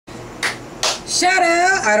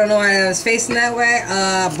Shadow! I don't know why I was facing that way.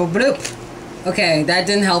 Bloop. Okay, that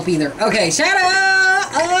didn't help either. Okay,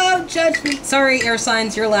 Shadow of Judgment. Sorry, air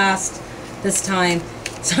signs, you're last this time.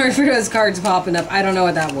 Sorry for those cards popping up. I don't know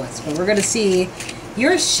what that was, but we're going to see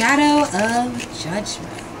your Shadow of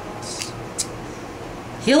Judgment.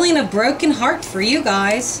 Healing a broken heart for you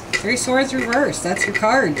guys. Three Swords reversed. That's your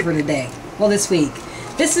card for today. Well, this week.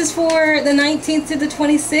 This is for the 19th to the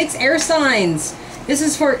 26th. Air signs. This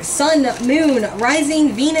is for Sun, Moon,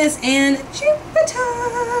 Rising, Venus, and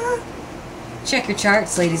Jupiter. Check your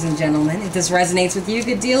charts, ladies and gentlemen. If this resonates with you,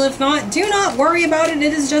 good deal. If not, do not worry about it.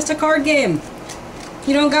 It is just a card game.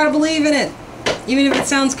 You don't gotta believe in it. Even if it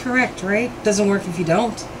sounds correct, right? Doesn't work if you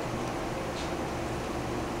don't.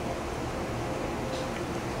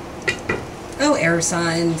 Oh, air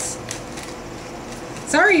signs.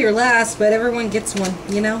 Sorry you're last, but everyone gets one,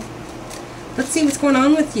 you know? Let's see what's going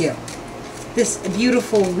on with you this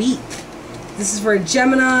beautiful week. This is for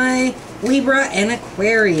Gemini, Libra, and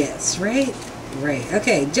Aquarius, right? Right.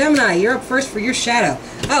 Okay, Gemini, you're up first for your shadow.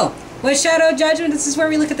 Oh, what Shadow Judgment? This is where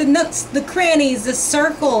we look at the nooks, the crannies, the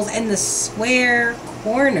circles, and the square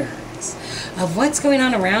corners of what's going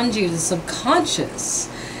on around you, the subconscious.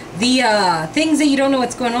 The things that you don't know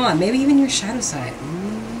what's going on. Maybe even your shadow side.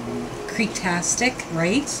 Creeptastic,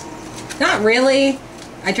 right? Not really.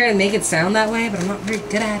 I try to make it sound that way, but I'm not very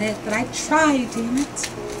good at it. But I try, damn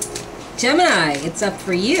it. Gemini, it's up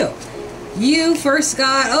for you. You first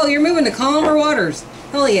got... Oh, you're moving to calmer waters.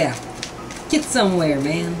 Hell yeah. Get somewhere,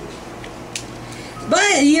 man.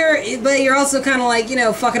 But you're also kind of like, you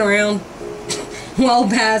know, fucking around. Well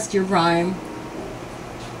past your prime.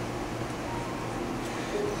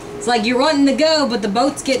 It's like you're wanting to go, but the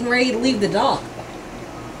boat's getting ready to leave the dock.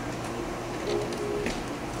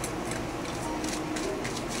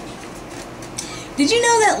 Did you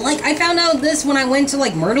know that, like, I found out this when I went to,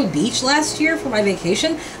 like, Myrtle Beach last year for my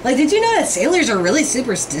vacation? Like, did you know that sailors are really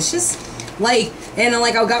superstitious? Like, and,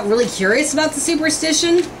 like, I got really curious about the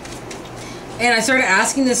superstition. And I started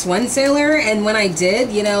asking this one sailor, and when I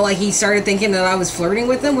did, you know, like, he started thinking that I was flirting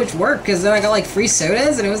with him, which worked, because then I got, like, free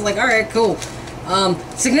sodas, and it was like, alright, cool.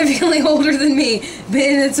 Significantly older than me, but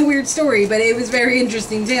it's a weird story, but it was a very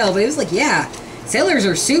interesting tale. But it was like, yeah, sailors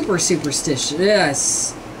are super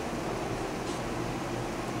superstitious.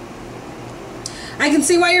 I can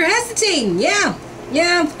see why you're hesitating. Yeah,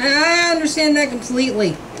 I understand that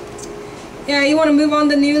completely. Yeah, you want to move on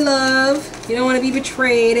to new love. You don't want to be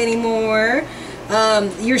betrayed anymore.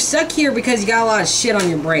 You're stuck here because you got a lot of shit on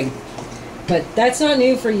your brain. But that's not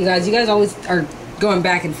new for you guys. You guys always are going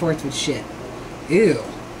back and forth with shit. Ew.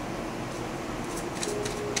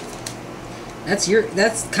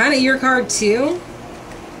 That's kind of your card too.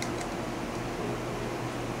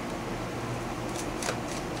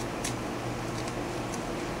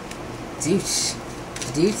 Doots.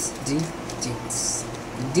 Doots. Doots. Doots.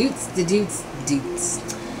 Doots. Doots. Doots.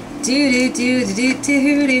 Do do do do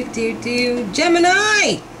do do do do.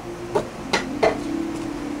 Gemini.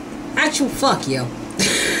 Actual fuck yo.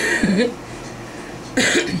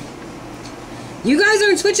 You guys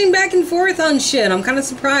aren't switching back and forth on shit. I'm kind of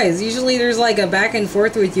surprised. Usually there's like a back and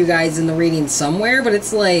forth with you guys in the reading somewhere, but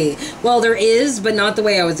it's like, well, there is, but not the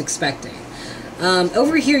way I was expecting.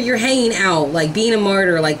 Over here, you're hanging out, like being a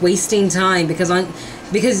martyr, like wasting time because I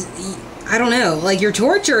don't know, like you're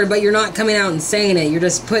tortured, but you're not coming out and saying it. You're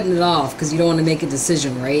just putting it off because you don't want to make a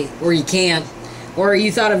decision, right? Or you can't. Or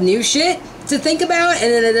you thought of new shit to think about,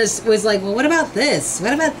 and then it just was like, well, what about this?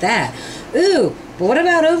 What about that? Ooh, but what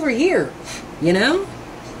about over here? You know?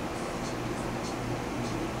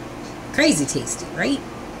 Crazy tasty, right?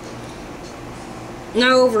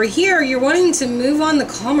 Now over here, you're wanting to move on the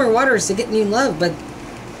calmer waters to get new love, but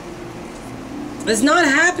it's not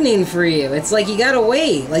happening for you. It's like you gotta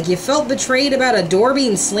wait. Like you felt betrayed about a door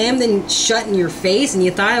being slammed and shut in your face and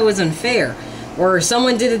you thought it was unfair. Or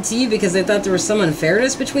someone did it to you because they thought there was some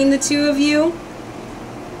unfairness between the two of you.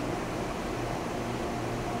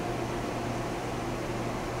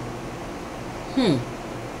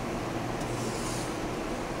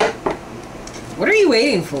 What are you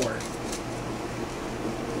waiting for?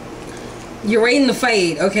 You're waiting to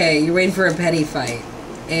fight. Okay, you're waiting for a petty fight.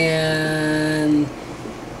 And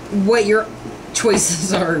what your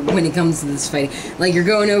choices are when it comes to this fight. Like, you're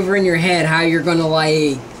going over in your head how you're gonna,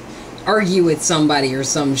 like, argue with somebody or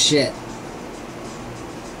some shit.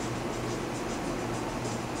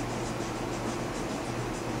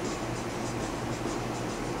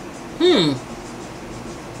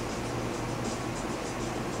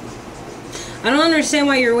 I don't understand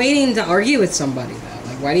why you're waiting to argue with somebody, though.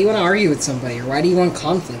 Like, Why do you want to argue with somebody, or why do you want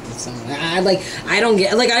conflict with somebody? I don't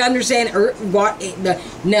get. Like, I understand.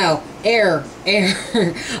 No, air.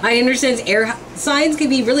 I understand air signs can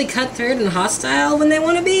be really cutthroat and hostile when they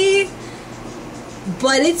want to be.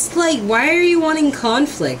 But it's like, why are you wanting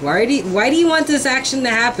conflict? Why do you want this action to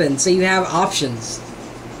happen so you have options?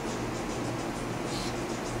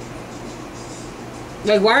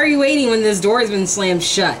 Like, why are you waiting when this door has been slammed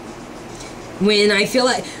shut? When I feel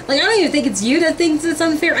like I don't even think it's you that thinks it's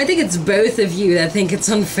unfair. I think it's both of you that think it's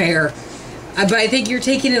unfair. But I think you're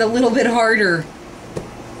taking it a little bit harder.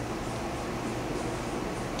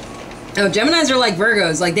 Oh, Geminis are like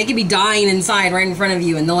Virgos. Like, they could be dying inside right in front of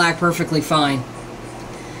you and they'll act perfectly fine.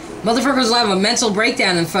 Motherfuckers will have a mental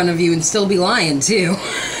breakdown in front of you and still be lying, too.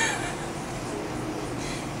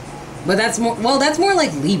 But that's more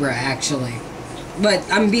like Libra, actually. But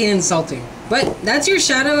I'm being insulting. But that's your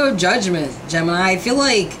shadow of judgment, Gemini. I feel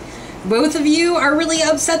like both of you are really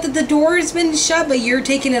upset that the door has been shut, but you're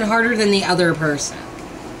taking it harder than the other person.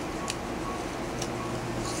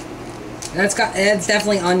 That's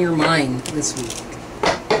definitely on your mind this week.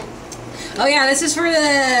 Oh yeah, this is for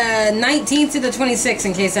the 19th to the 26th,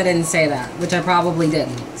 in case I didn't say that, which I probably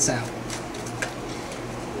didn't, so.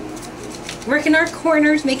 Working our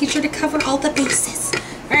corners, making sure to cover all the bases.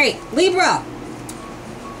 Alright, Libra.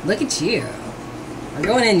 Look at you. We're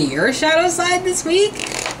going into your shadow side this week.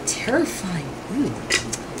 Terrifying. Ooh.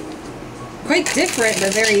 Quite different,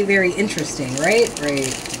 but very, very interesting, right?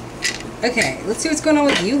 Right. Okay, let's see what's going on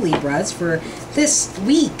with you, Libras, for this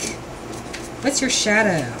week. What's your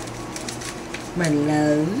shadow? My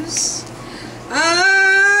loves.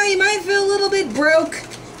 You might feel a little bit broke.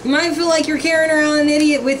 You might feel like you're carrying around an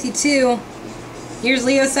idiot with you, too. Here's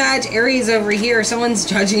Leo, Sag, Aries over here. Someone's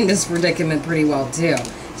judging this predicament pretty well, too.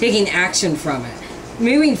 Taking action from it.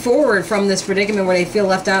 Moving forward from this predicament where they feel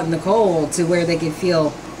left out in the cold to where they can feel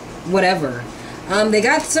whatever. They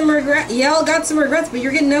got some regret. Y'all got some regrets, but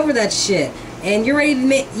you're getting over that shit. And you're ready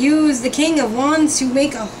to use the King of Wands to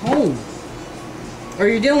make a home. Or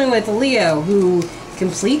you're dealing with a Leo who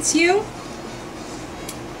completes you.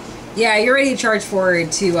 Yeah, you're ready to charge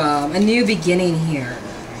forward to a new beginning here.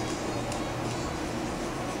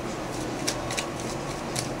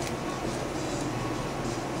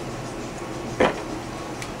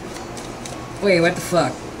 Wait, what the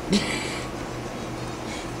fuck?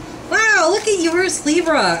 Wow, look at yours,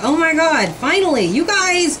 Libra. Oh my god, finally. You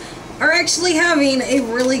guys are actually having a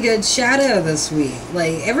really good shadow this week.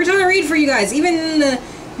 Like, every time I read for you guys, even in the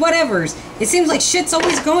whatevers, it seems like shit's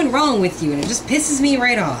always going wrong with you, and it just pisses me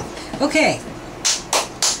right off. Okay.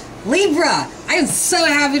 Libra, I'm so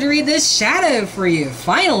happy to read this shadow for you,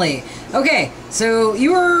 finally. Okay, so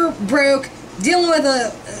you were broke, dealing with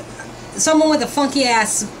someone with a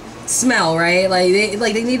funky-ass smell, right?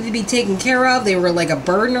 Like they needed to be taken care of. They were like a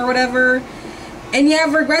burden or whatever. And you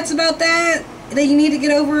have regrets about that you need to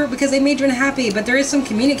get over because they made you unhappy. But there is some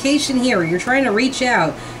communication here. You're trying to reach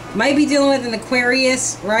out. You might be dealing with an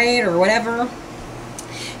Aquarius, right? Or whatever.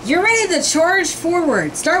 You're ready to charge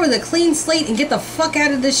forward. Start with a clean slate and get the fuck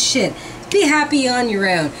out of this shit. Be happy on your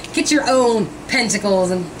own. Get your own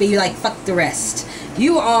pentacles and be like, fuck the rest.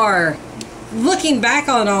 You are looking back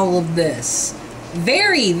on all of this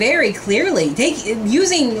very, very clearly.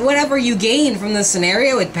 Using whatever you gain from the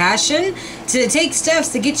scenario with passion to take steps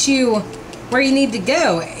to get you where you need to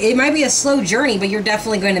go. It might be a slow journey, but you're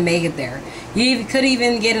definitely going to make it there. You could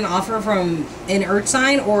even get an offer from an earth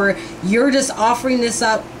sign, or you're just offering this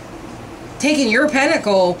up, taking your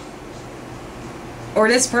pentacle, or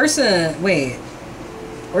this person, wait,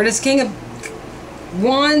 or this King of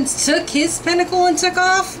Wands took his pentacle and took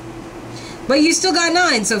off? But you still got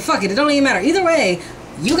 9, so fuck it. It don't even matter. Either way,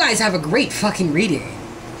 you guys have a great fucking reading.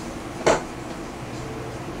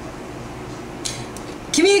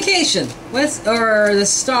 Communication. Or the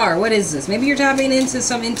star. What is this? Maybe you're tapping into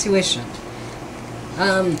some intuition.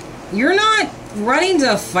 You're not running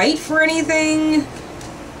to fight for anything.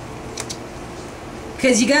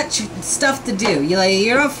 Because you got stuff to do.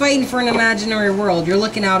 You're not fighting for an imaginary world. You're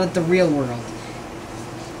looking out at the real world.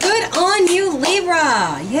 Good on you,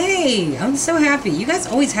 Libra! Yay! I'm so happy. You guys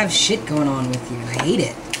always have shit going on with you, and I hate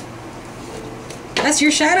it. That's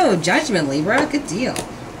your shadow of judgment, Libra. Good deal.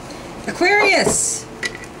 Aquarius!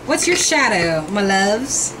 What's your shadow, my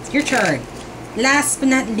loves? It's your turn. Last but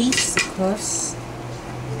not least, of course.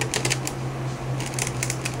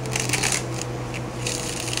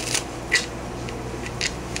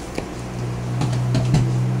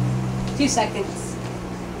 Two seconds.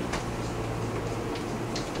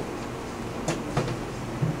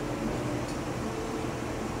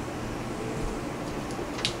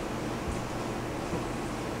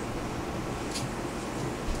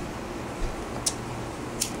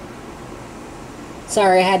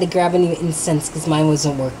 Sorry, I had to grab a new incense because mine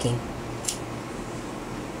wasn't working.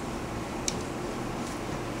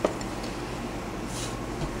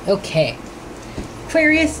 Okay.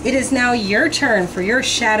 Aquarius, it is now your turn for your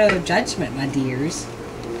shadow of judgment, my dears.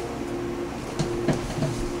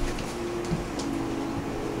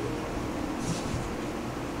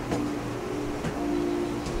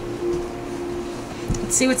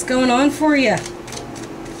 Let's see what's going on for you.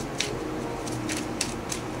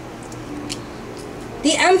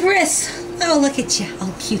 The Empress! Oh, look at you,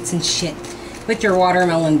 all cute and shit. With your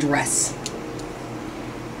watermelon dress.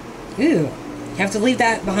 Ooh. You have to leave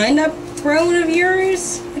that behind up throne of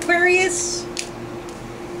yours, Aquarius?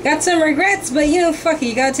 Got some regrets, but you know, fuck it.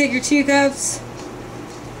 You gotta take your 2 cups.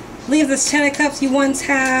 Leave this 10 of cups you once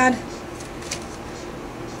had.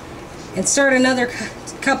 And start another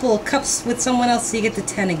couple of cups with someone else so you get to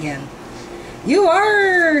 10 again. You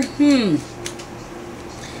are,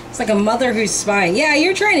 It's like a mother who's spying. Yeah,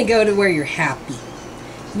 you're trying to go to where you're happy.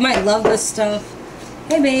 You might love this stuff.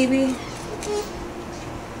 Hey, baby.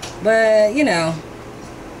 But, you know,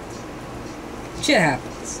 shit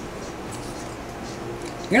happens.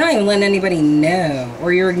 You're not even letting anybody know.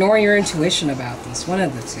 Or you're ignoring your intuition about this. One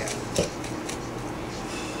of the two.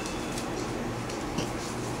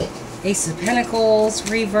 Ace of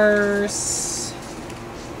Pentacles, reverse.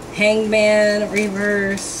 Hangman,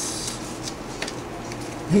 reverse.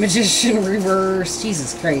 Magician, reverse.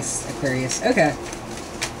 Jesus Christ, Aquarius. Okay.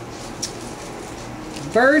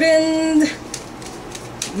 Burdened.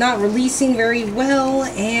 Not releasing very well.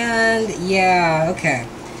 And, yeah, okay.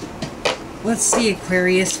 Let's see,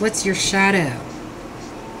 Aquarius. What's your shadow?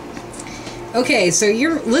 Okay, so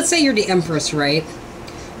let's say you're the Empress, right?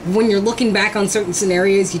 When you're looking back on certain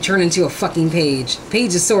scenarios, you turn into a fucking page.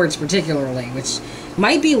 Page of Swords, particularly, which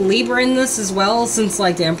might be Libra in this as well, since,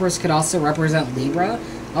 like, the Empress could also represent Libra.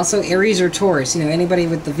 Also, Aries or Taurus, you know, anybody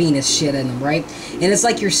with the Venus shit in them, right? And it's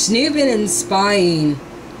like you're snooping and spying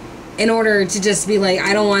in order to just be like,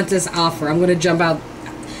 I don't want this offer. I'm going to jump out.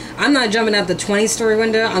 I'm not jumping out the 20-story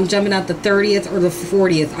window. I'm jumping out the 30th or the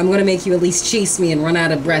 40th. I'm going to make you at least chase me and run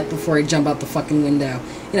out of breath before I jump out the fucking window.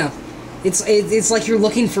 You know, it's like you're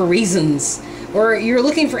looking for reasons. Or you're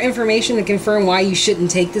looking for information to confirm why you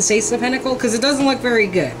shouldn't take this Ace of Pentacles, because it doesn't look very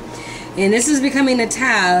good. And this is becoming a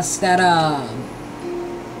task that,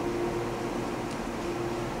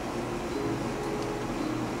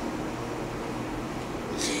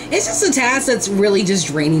 it's just a task that's really just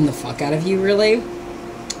draining the fuck out of you, really.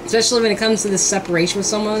 Especially when it comes to this separation with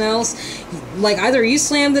someone else. Like, either you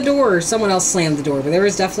slammed the door or someone else slammed the door. But there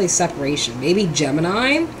was definitely separation. Maybe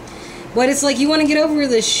Gemini. But it's like, you want to get over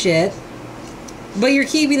this shit. But you're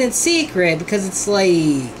keeping it secret. Because it's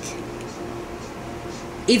like,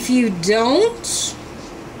 if you don't,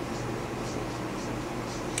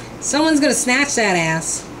 someone's going to snatch that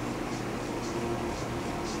ass.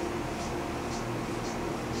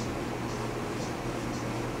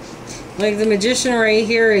 Like, the Magician right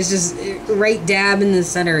here is just right dab in the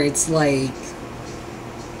center. It's like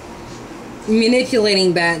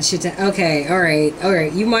manipulating bad shit to... Okay,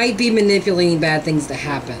 alright. You might be manipulating bad things to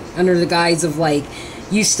happen under the guise of, like,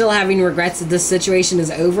 you still having regrets that this situation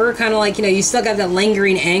is over. Kind of like, you know, you still got that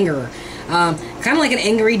lingering anger. Kind of like an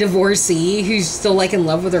angry divorcee who's still, like, in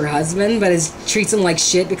love with her husband, but treats him like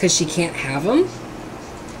shit because she can't have him.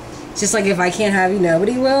 Just like, if I can't have you,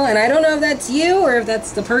 nobody will. And I don't know if that's you or if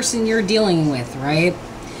that's the person you're dealing with, right?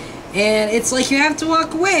 And it's like you have to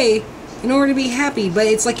walk away in order to be happy. But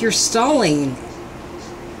it's like you're stalling.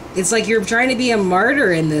 It's like you're trying to be a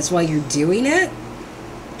martyr in this while you're doing it.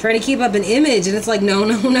 Trying to keep up an image. And it's like,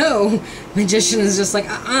 no. Magician is just like,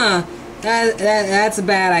 that's a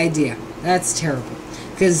bad idea. That's terrible.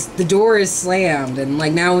 Because the door is slammed. And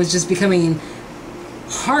like now it's just becoming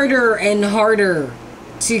harder and harder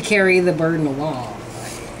to carry the burden along.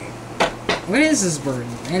 What is this burden,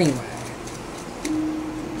 anyway?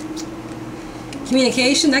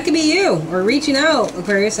 Communication, that could be you. Or reaching out,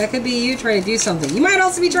 Aquarius, that could be you trying to do something. You might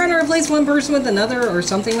also be trying to replace one person with another or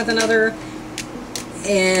something with another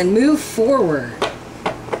and move forward.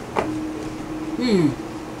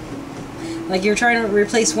 Like you're trying to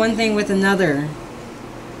replace one thing with another.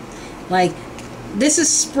 Like, this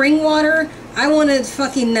is spring water. I wanted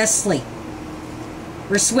fucking Nestle.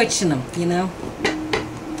 We're switching them, you know?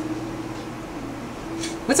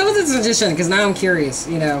 What's up with this Magician? Because now I'm curious,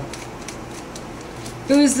 you know.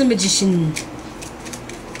 Who is the Magician?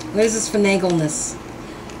 What is this finagleness?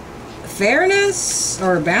 Fairness?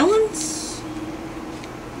 Or balance?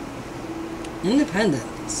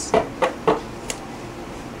 Independence.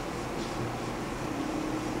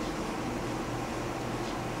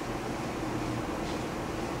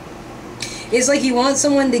 It's like you want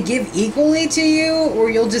someone to give equally to you, or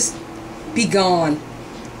you'll just be gone.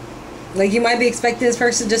 Like, you might be expecting this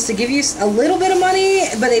person just to give you a little bit of money,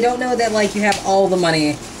 but they don't know that, like, you have all the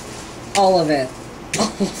money. All of it.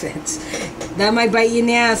 All of it. That might bite you in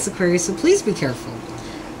the ass, Aquarius, so please be careful.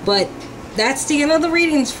 But that's the end of the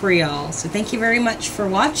readings for y'all. So thank you very much for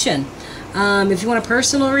watching. If you want a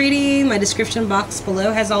personal reading, my description box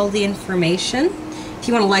below has all the information. If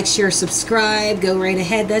you want to like, share, subscribe, go right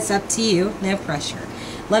ahead. That's up to you. No pressure.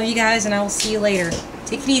 Love you guys, and I will see you later.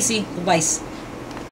 Take it easy. Bye-bye.